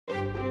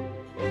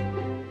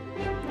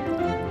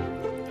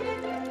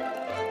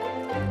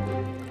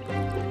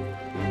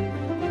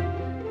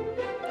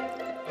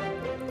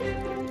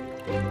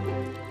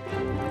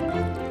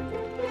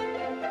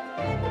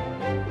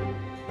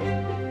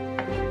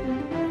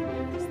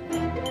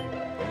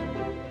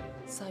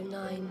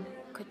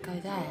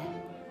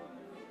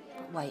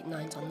wait,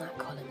 9's on that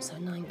column, so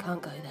 9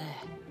 can't go there.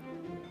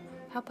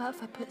 How about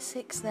if I put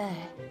 6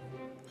 there?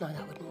 No,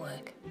 that wouldn't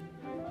work.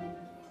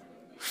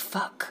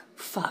 Fuck,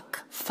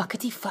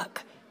 fuckity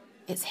fuck.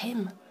 It's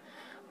him.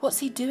 What's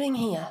he doing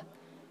here?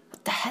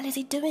 What the hell is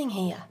he doing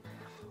here?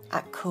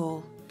 Act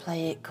cool,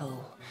 play it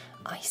cool.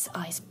 Ice,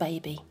 ice,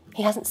 baby.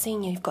 He hasn't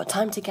seen you. You've got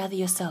time to gather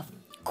yourself.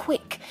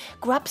 Quick,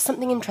 grab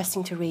something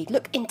interesting to read.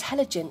 Look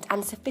intelligent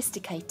and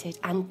sophisticated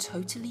and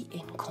totally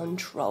in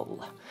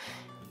control.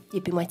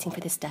 You've been waiting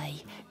for this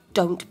day.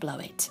 Don't blow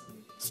it.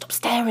 Stop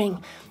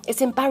staring.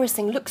 It's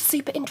embarrassing. Look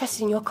super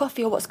interested in your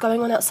coffee or what's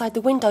going on outside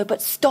the window,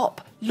 but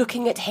stop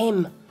looking at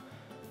him.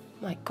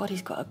 My God,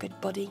 he's got a good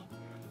body.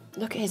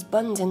 Look at his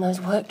buns in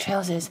those work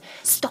trousers.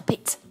 Stop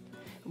it.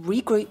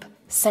 Regroup,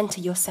 centre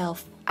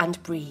yourself,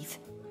 and breathe.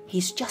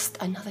 He's just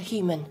another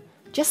human.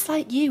 Just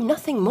like you,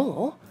 nothing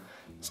more.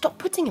 Stop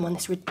putting him on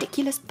this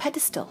ridiculous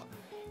pedestal.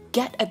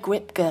 Get a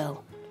grip,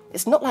 girl.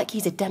 It's not like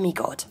he's a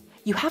demigod.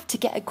 You have to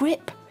get a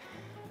grip.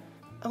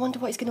 I wonder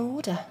what he's going to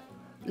order.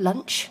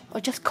 Lunch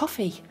or just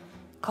coffee?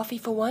 Coffee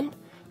for one?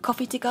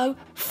 Coffee to go?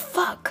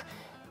 Fuck!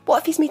 What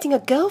if he's meeting a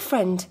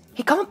girlfriend?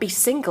 He can't be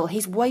single.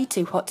 He's way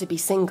too hot to be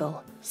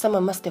single.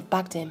 Someone must have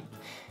bagged him.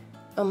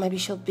 Or maybe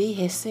she'll be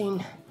here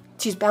soon.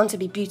 She's bound to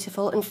be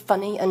beautiful and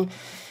funny and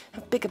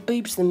have bigger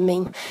boobs than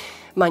me.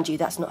 Mind you,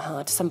 that's not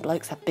hard. Some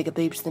blokes have bigger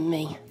boobs than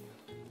me.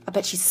 I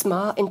bet she's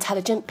smart,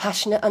 intelligent,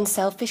 passionate,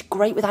 unselfish,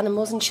 great with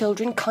animals and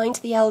children, kind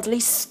to the elderly.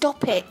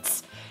 Stop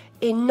it!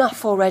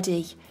 Enough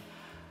already.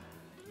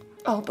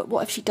 Oh, but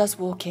what if she does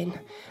walk in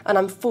and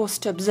I'm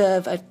forced to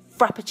observe a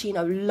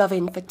frappuccino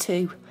loving for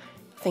 2?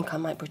 I think I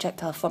might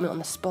projectile vomit on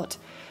the spot.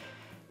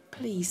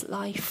 Please,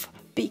 life,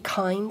 be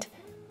kind.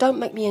 Don't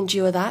make me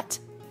endure that.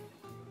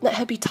 Let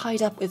her be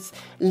tied up with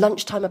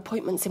lunchtime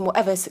appointments in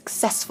whatever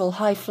successful,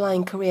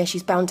 high-flying career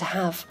she's bound to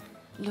have.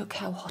 Look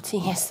how hot he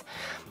is.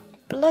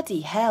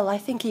 Bloody hell, I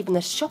think even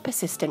the shop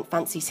assistant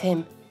fancies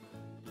him.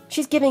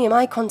 She's giving him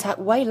eye contact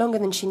way longer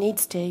than she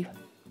needs to.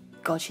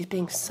 God, she's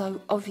being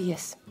so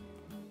obvious.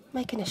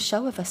 Making a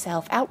show of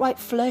herself, outright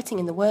flirting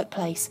in the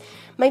workplace.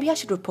 Maybe I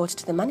should report it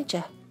to the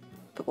manager.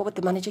 But what would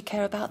the manager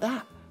care about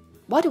that?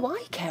 Why do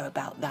I care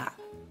about that?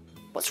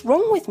 What's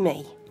wrong with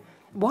me?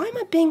 Why am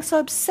I being so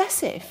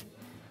obsessive?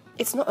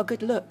 It's not a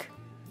good look.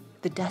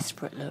 The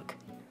desperate look.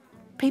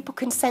 People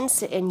can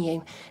sense it in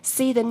you.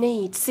 See the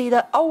need, see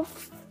the, oh,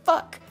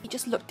 fuck. He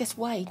just looked this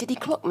way. Did he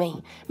clock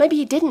me? Maybe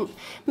he didn't.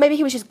 Maybe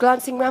he was just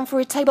glancing round for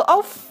a table.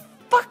 Oh,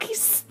 fuck,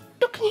 he's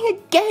looking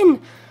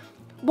again.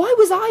 Why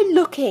was I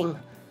looking?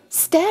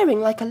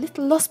 Staring like a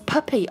little lost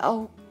puppy.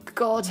 Oh,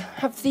 God,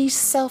 have these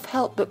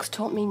self-help books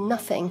taught me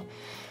nothing?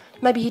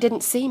 Maybe he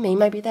didn't see me.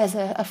 Maybe there's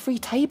a free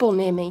table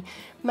near me.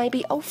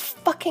 Maybe, oh,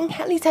 fucking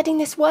hell, he's heading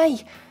this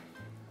way.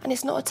 And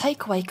it's not a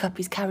takeaway cup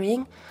he's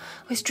carrying.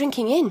 Oh, he's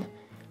drinking in.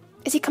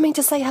 Is he coming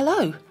to say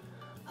hello?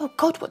 Oh,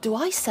 God, what do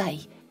I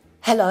say?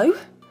 Hello?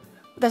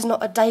 There's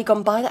not a day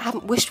gone by that I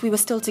haven't wished we were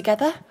still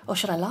together. Or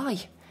should I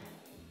lie?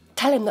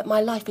 Tell him that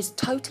my life is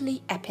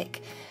totally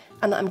epic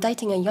and that I'm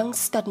dating a young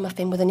stud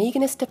muffin with an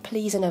eagerness to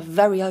please and a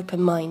very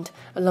open mind,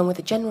 along with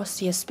a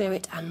generosity of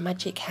spirit and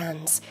magic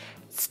hands.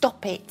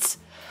 Stop it.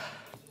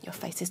 Your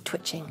face is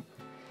twitching.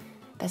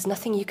 There's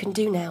nothing you can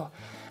do now,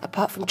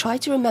 apart from try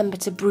to remember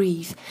to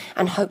breathe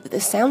and hope that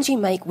the sounds you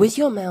make with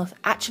your mouth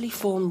actually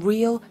form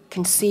real,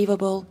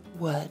 conceivable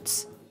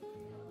words.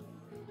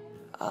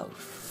 Oh,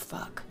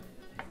 fuck.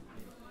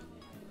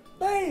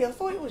 Hey, I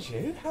thought it was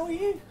you. How are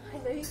you?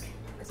 Hi, Luke.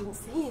 I didn't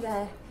see you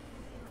there.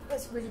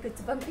 It's really good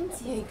to bump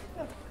into you.